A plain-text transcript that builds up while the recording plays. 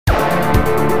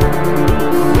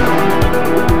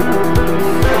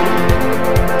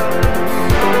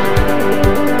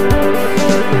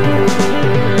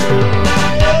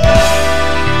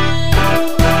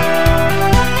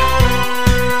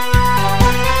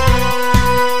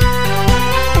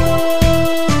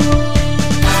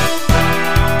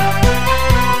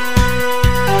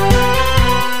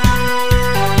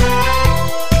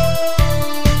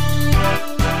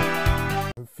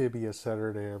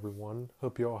Saturday, everyone.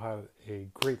 Hope you all had a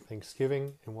great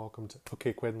Thanksgiving, and welcome to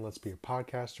Okay Quentin, Let's Be a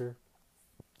Podcaster.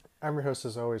 I'm your host,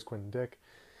 as always, Quentin Dick,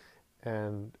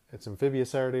 and it's Amphibia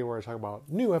Saturday, where I talk about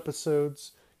new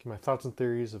episodes, give my thoughts and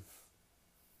theories of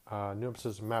new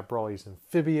episodes of Matt Brawley's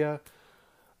Amphibia.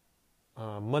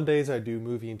 Mondays, I do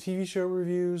movie and TV show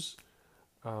reviews,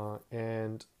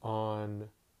 and on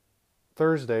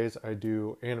Thursdays, I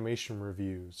do animation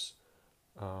reviews.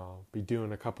 Be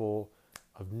doing a couple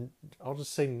of, I'll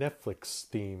just say, Netflix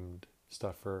themed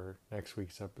stuff for next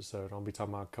week's episode. I'll be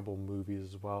talking about a couple of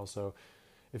movies as well. So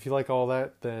if you like all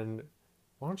that, then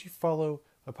why don't you follow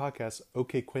a podcast,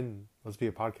 Okay Quentin, Let's Be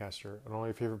a Podcaster, on all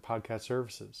your favorite podcast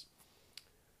services.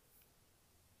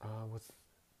 With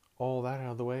all that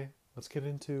out of the way, let's get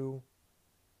into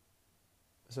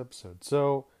this episode.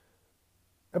 So,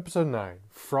 episode 9,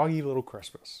 Froggy Little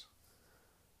Christmas.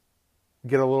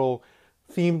 Get a little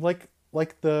themed, like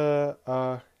the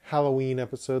Halloween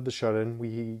episode, The Shut-In.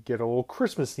 We get a little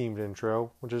Christmas-themed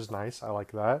intro, which is nice. I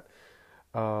like that.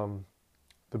 The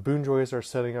Boonjoys are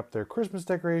setting up their Christmas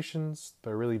decorations.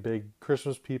 They're really big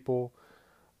Christmas people.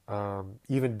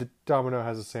 Even Domino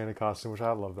has a Santa costume, which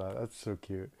I love that. That's so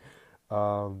cute.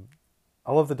 I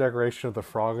love the decoration of the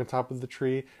frog on top of the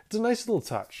tree. It's a nice little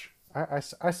touch. I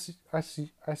see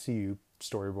you,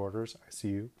 storyboarders. I see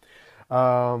you.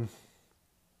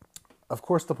 Of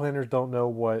course, the planners don't know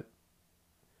what,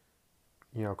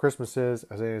 Christmas is.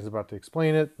 As Anna's about to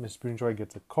explain it, Miss Boonjoy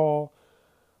gets a call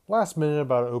last minute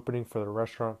about an opening for the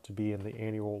restaurant to be in the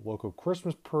annual local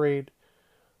Christmas parade.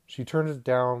 She turns it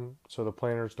down so the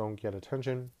planners don't get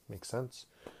attention. Makes sense.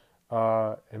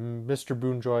 And Mr.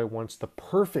 Boonjoy wants the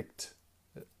perfect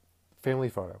family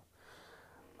photo.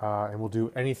 And will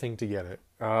do anything to get it.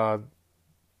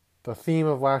 The theme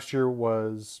of last year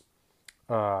was...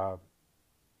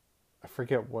 I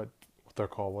forget what they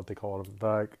call them.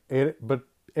 But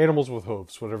animals with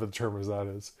hooves, whatever the term is that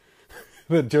is.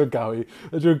 That joke got me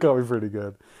pretty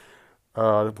good.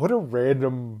 What a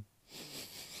random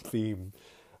theme.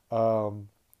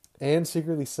 Anne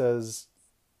secretly says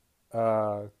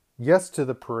yes to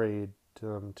the parade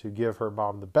to give her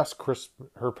mom the best both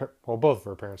of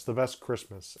her parents, the best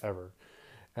Christmas ever.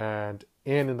 And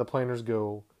Anne and the planners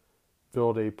go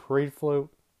build a parade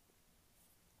float.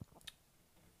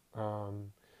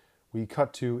 We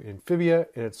cut to Amphibia,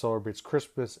 and it celebrates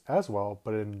Christmas as well,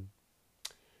 but in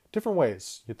different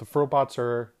ways. The Frobots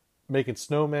are making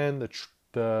snowmen.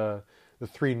 The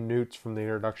three newts from the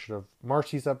introduction of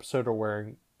Marcy's episode are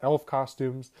wearing elf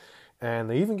costumes, and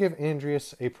they even give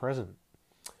Andreas a present.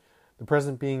 The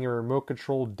present being a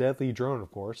remote-controlled deadly drone, of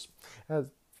course.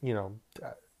 As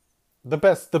the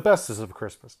best is of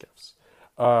Christmas gifts.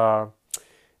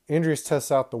 Andreas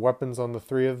tests out the weapons on the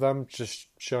three of them, just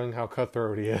showing how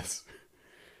cutthroat he is.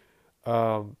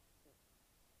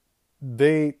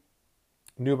 They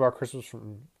knew about Christmas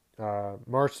from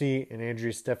Marcy, and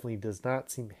Andreas definitely does not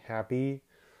seem happy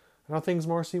on how things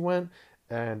Marcy went.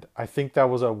 And I think that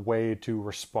was a way to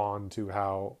respond to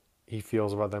how he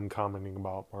feels about them commenting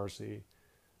about Marcy.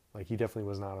 Like, he definitely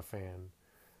was not a fan.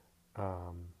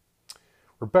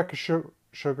 Rebecca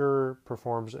Sugar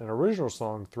performs an original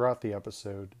song throughout the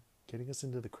episode, getting us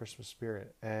into the Christmas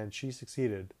spirit, and she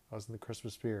succeeded. I was in the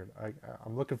Christmas spirit.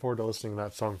 I'm looking forward to listening to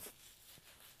that song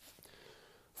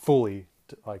fully,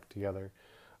 together.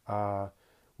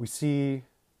 We see,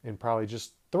 in probably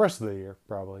just the rest of the year,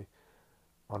 probably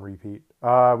on repeat,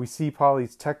 we see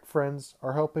Polly's tech friends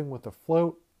are helping with the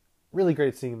float. Really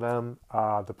great seeing them.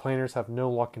 The planners have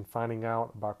no luck in finding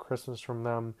out about Christmas from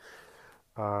them.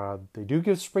 They do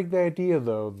give Sprig the idea,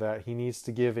 though, that he needs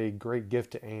to give a great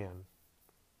gift to Anne.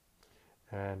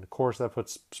 And, of course, that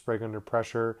puts Sprig under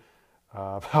pressure.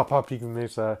 Pop even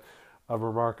makes a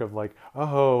remark of,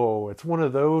 oh, it's one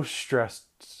of those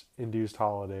stress-induced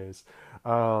holidays.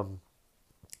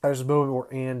 There's a moment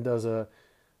where Anne does a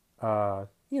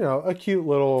cute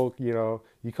little,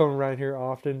 you come around here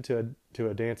often to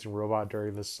a dancing robot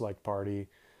during this, party.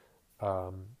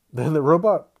 Then the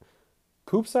robot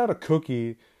poops out a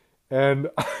cookie, and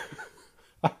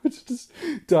I was just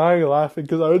dying laughing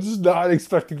because I was just not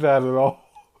expecting that at all.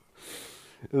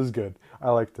 It was good.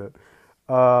 I liked it.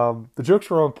 The jokes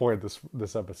were on point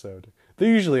this episode. They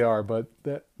usually are, but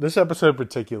this episode in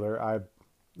particular,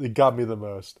 it got me the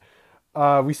most.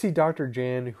 We see Dr.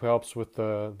 Jan, who helps with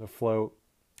the float,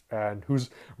 and who's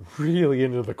really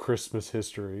into the Christmas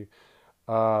history.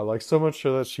 So much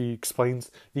so that she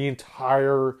explains the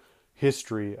entire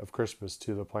history of Christmas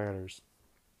to the planners.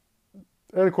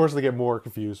 And of course they get more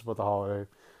confused about the holiday.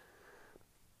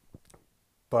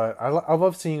 But I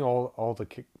love seeing all the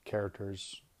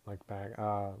characters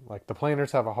Like the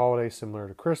planners have a holiday similar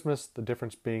to Christmas. The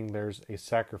difference being there's a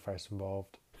sacrifice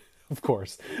involved. Of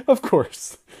course,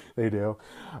 they do.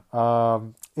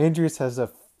 Andreas has a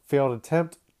failed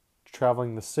attempt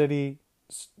traveling the city.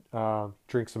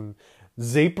 Drink some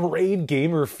Zaporade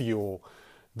Gamer Fuel.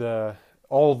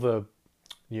 All the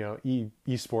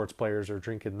esports players are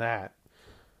drinking that.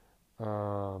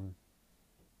 The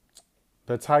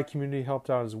Thai community helped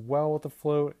out as well with the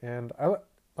float, and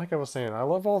like I was saying, I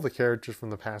love all the characters from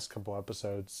the past couple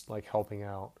episodes like helping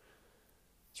out.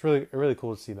 It's really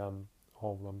cool to see them,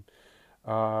 all of them.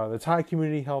 The Thai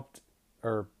community helped,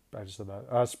 or I just said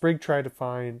that. Sprig tried to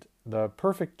find the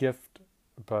perfect gift,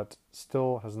 but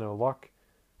still has no luck.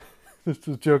 This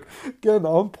is a joke. Again,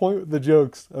 on point with the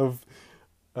jokes of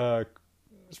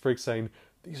Sprig saying,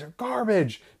 "These are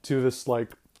garbage," to this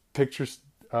like picture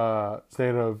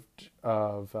stand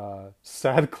of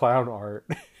sad clown art.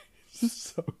 It's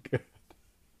just so good.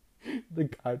 The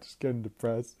guy just getting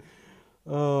depressed.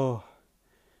 Oh.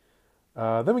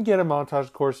 Then we get a montage,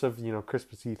 of course, of,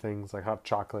 Christmassy things like hot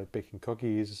chocolate, baking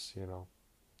cookies,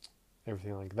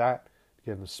 everything like that to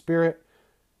get in the spirit.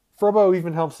 Frobo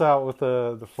even helps out with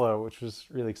the flow, which was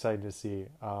really exciting to see.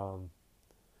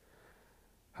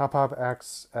 Hop Hop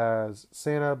acts as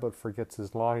Santa, but forgets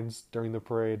his lines during the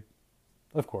parade.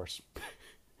 Of course.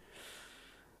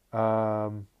 I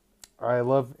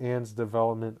love Anne's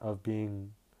development of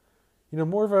being,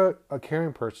 more of a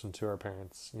caring person to her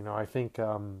parents. I think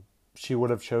she would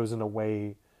have chosen a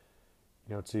way,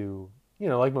 to,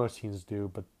 like most teens do,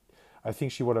 but I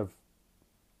think she would have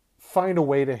find a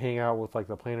way to hang out with like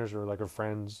the planners or like her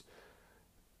friends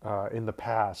in the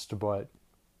past, but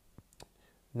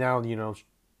now,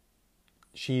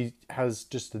 she has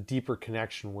just a deeper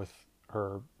connection with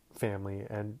her family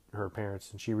and her parents,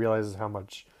 and she realizes how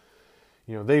much,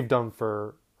 they've done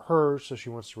for her, so she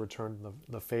wants to return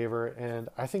the favor, and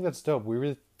I think that's dope. We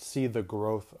really see the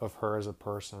growth of her as a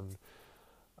person,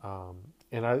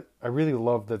 and I really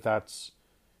love that's,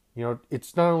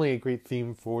 it's not only a great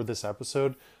theme for this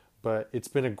episode, but it's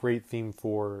been a great theme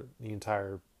for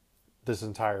this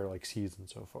entire like season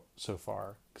so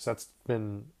far, because that's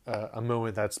been a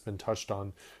moment that's been touched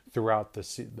on throughout the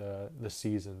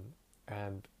season,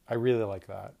 and I really like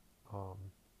that.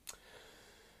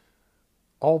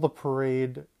 All the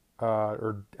parade,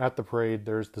 or at the parade,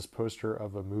 there's this poster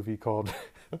of a movie called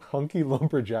Hunky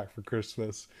Lumberjack for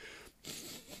Christmas.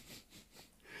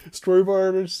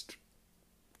 Storyboard artist,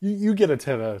 you get a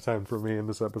 10 out of 10 from me in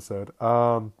this episode.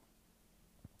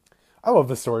 I love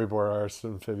the storyboard artists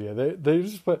in Amphibia. They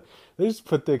just put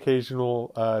the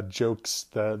occasional jokes,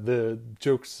 the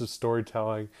jokes of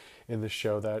storytelling in the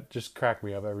show that just crack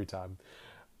me up every time.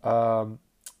 We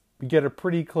get a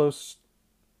pretty close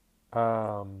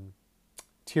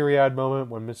teary-eyed moment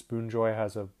when Miss Boonjoy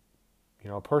has a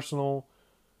personal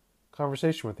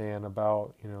conversation with Anne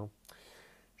about,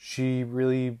 she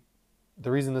really,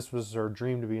 the reason this was her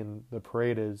dream to be in the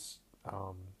parade is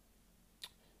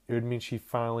it would mean she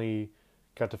finally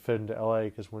got to fit into LA,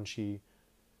 because when she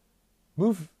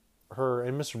moved, her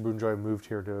and Mr. Boonjoy moved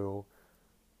here to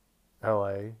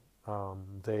LA,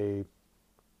 they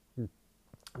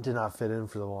did not fit in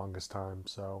for the longest time,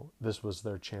 so this was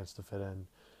their chance to fit in.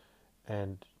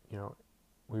 And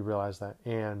we realized that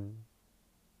Anne,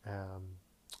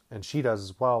 and she does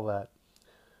as well, that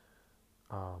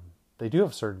they do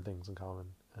have certain things in common.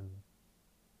 And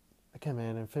again,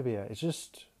 man, Amphibia, it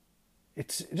just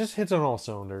hits on all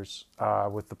cylinders,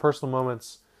 with the personal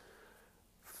moments,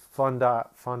 fun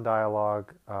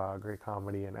dialogue, great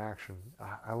comedy, and action.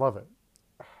 I love it.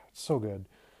 It's so good.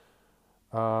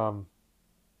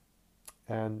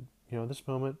 And this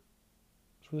moment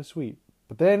is really sweet.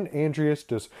 But then Andreas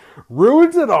just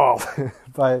ruins it all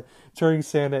by turning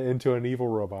Santa into an evil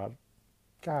robot.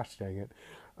 Gosh dang it.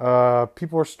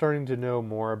 People are starting to know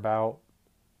more about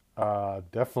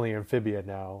definitely Amphibia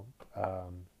now,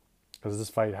 because this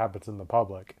fight happens in the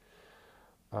public.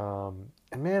 And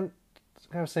man,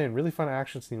 like I was saying, really fun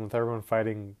action scene with everyone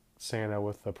fighting Santa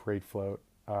with the parade float.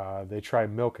 They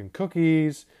tried milk and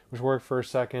cookies, which worked for a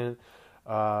second.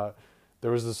 There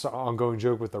was this ongoing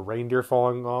joke with the reindeer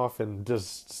falling off and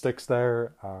just sticks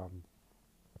there.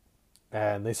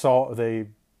 And they solve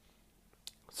it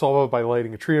by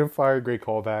lighting a tree on fire. Great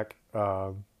callback.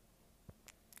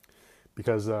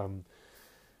 Because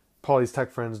Polly's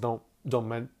tech friends do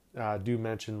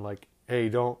mention like, hey,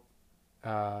 don't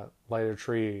light a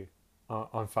tree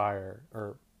on fire.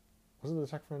 Or was it the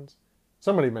tech friends?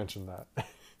 Somebody mentioned that.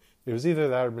 It was either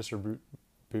that or Mr.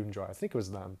 Boonjoy. I think it was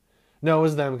them. No, it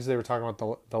was them, because they were talking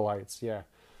about the lights. Yeah.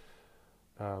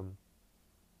 Sorry,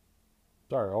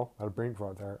 I had a brain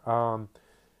fart there.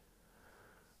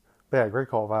 Yeah, great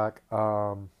callback.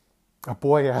 A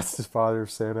boy asked his father if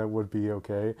Santa would be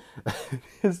okay.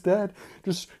 His dad,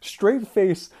 just straight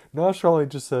face, nonchalantly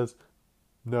just says,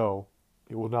 "No,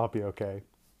 it will not be okay."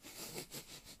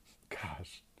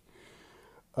 Gosh.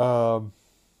 Um,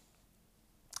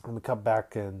 and we cut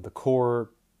back, and the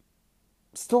core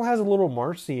still has a little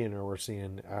Marcy in her. We're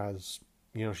seeing as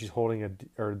she's holding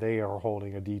or they are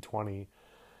holding a D20,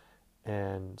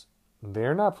 and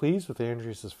they're not pleased with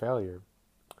Andreas' failure.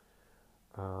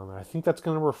 I think that's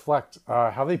going to reflect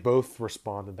how they both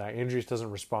responded. That Andreas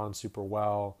doesn't respond super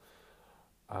well,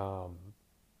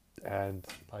 and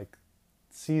like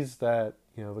sees that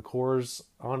the core's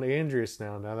on Andreas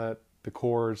now. Now that the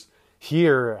core's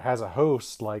here has a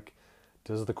host, like,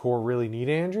 does the core really need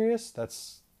Andreas?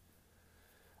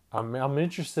 I'm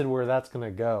interested where that's going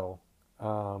to go,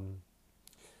 and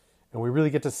we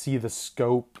really get to see the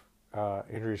scope.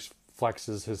 Andreas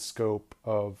flexes his scope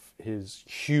of his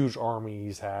huge army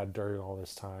he's had during all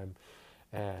this time,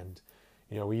 and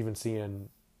we even see in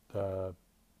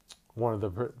one of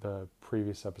the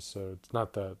previous episodes,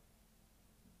 not the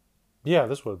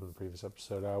this would have been the previous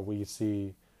episode. We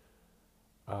see,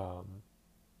 or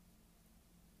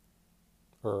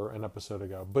an episode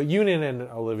ago, but Union and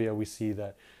Olivia, we see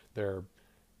that they're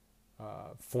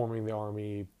forming the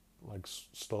army like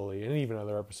slowly, and even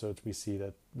other episodes we see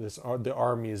that the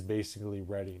army is basically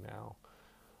ready now.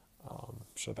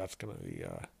 So that's going to be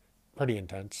pretty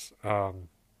intense. And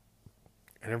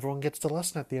everyone gets the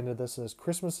lesson at the end of this is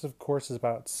Christmas, of course, is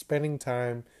about spending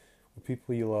time with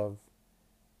people you love,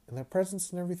 and their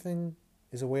presence and everything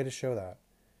is a way to show that.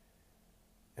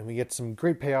 And we get some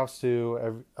great payoffs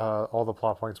to all the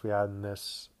plot points we had in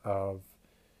this of,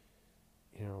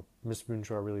 Miss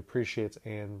Moonshore really appreciates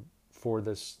Anne for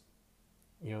this,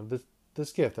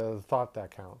 this gift, the thought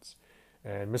that counts.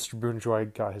 And Mr.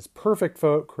 Boonjoy got his perfect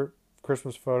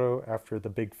Christmas photo after the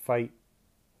big fight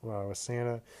with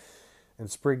Santa.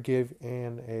 And Sprig gave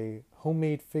Anne a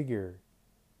homemade figure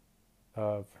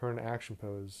of her in action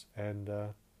pose. And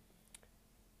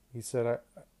he said, I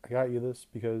got you this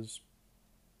because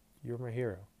you're my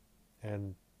hero.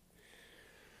 And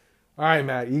all right,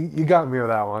 Matt, you got me with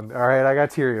that one. All right, I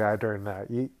got teary-eyed during that.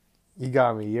 You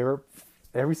got me.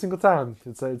 Every single time,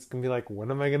 it's gonna be like, when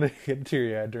am I gonna get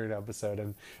teary-eyed during an episode?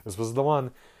 And this was the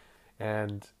one.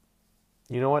 And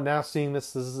you know what? Now seeing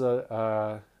this is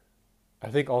I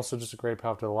think also just a great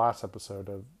payoff to the last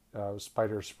episode of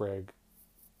Spider Sprig,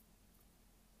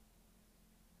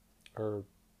 or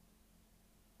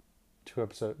 2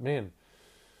 episodes. Man,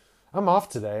 I'm off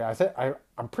today.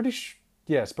 I'm pretty sure.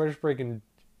 Yeah, Spider Sprig and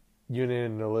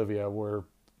Union and Olivia were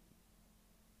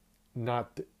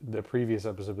not the previous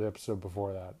episode, the episode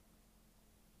before that.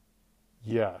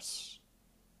 Yes.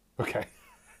 Okay.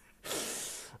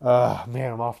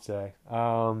 Man, I'm off today.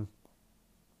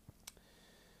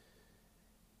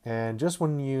 And just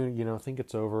when you think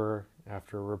it's over,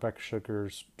 after Rebecca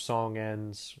Sugar's song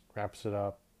ends, wraps it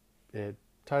up, it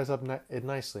ties up it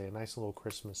nicely, a nice little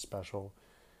Christmas special.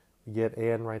 We get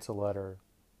Anne writes a letter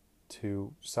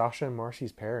to Sasha and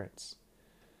Marcy's parents.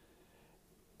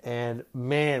 And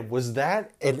man, was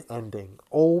that an ending.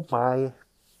 Oh my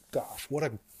gosh, what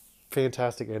a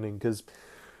fantastic ending. Because,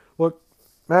 look,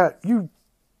 Matt,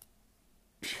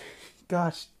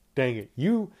 gosh dang it,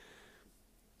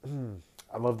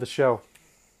 I love the show.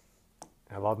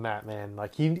 I love Matt, man.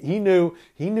 Like he knew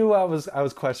I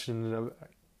was questioning,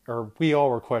 or we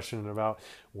all were questioning about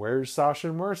where's Sasha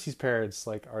and Marcy's parents.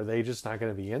 Like, are they just not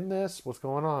going to be in this? What's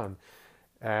going on?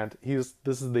 And this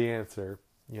is the answer.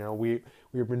 We've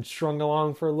been strung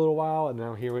along for a little while, and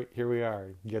now here we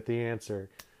are. You get the answer.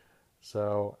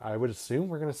 So I would assume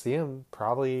we're going to see him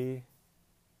probably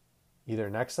either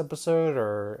next episode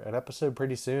or an episode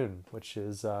pretty soon, which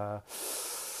is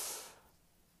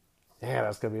that's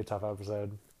going to be a tough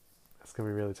episode. That's going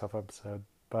to be a really tough episode.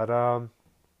 But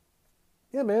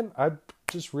yeah, man, I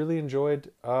just really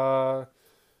enjoyed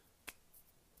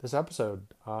this episode.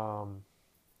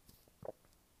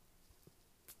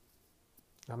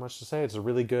 Not much to say. It's a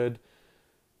really good.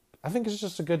 I think it's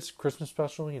just a good Christmas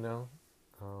special.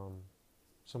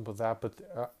 Simple as that. But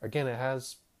again, it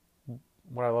has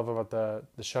what I love about the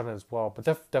shut-in as well. But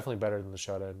definitely better than the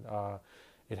shut-in.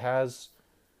 It has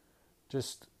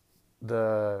just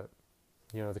the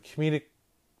the comedic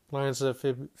lines that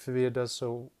Amphibia does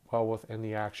so well with, and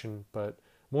the action. But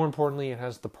more importantly, it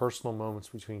has the personal moments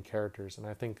between characters, and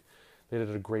I think they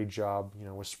did a great job.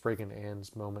 With Sprig and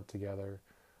Anne's moment together,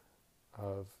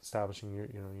 of establishing you're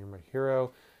my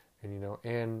hero,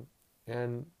 and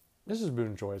Mrs.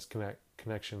 Boonjoy's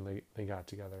connection they got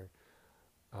together.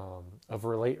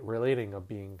 relating, of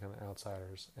being kind of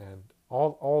outsiders, and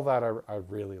all that I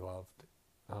really loved.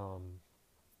 And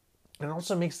it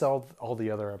also makes all the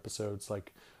other episodes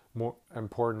like more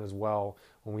important as well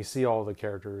when we see all the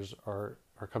characters are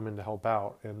coming to help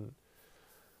out. And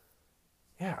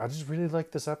yeah, I just really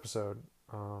like this episode,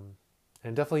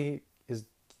 and definitely is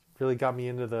really got me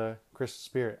into the Christmas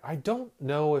spirit. I don't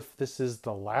know if this is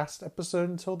the last episode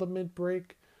until the mid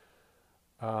break.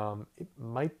 It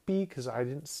might be, because I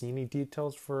didn't see any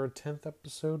details for a 10th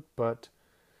episode, but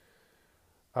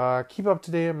keep up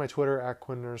to date on my Twitter at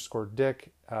Quinn_Dick.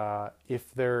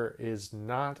 If there is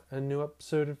not a new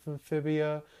episode of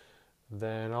Amphibia,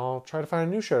 then I'll try to find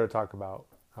a new show to talk about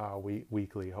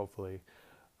weekly, hopefully.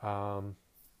 But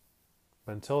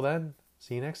until then,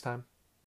 see you next time.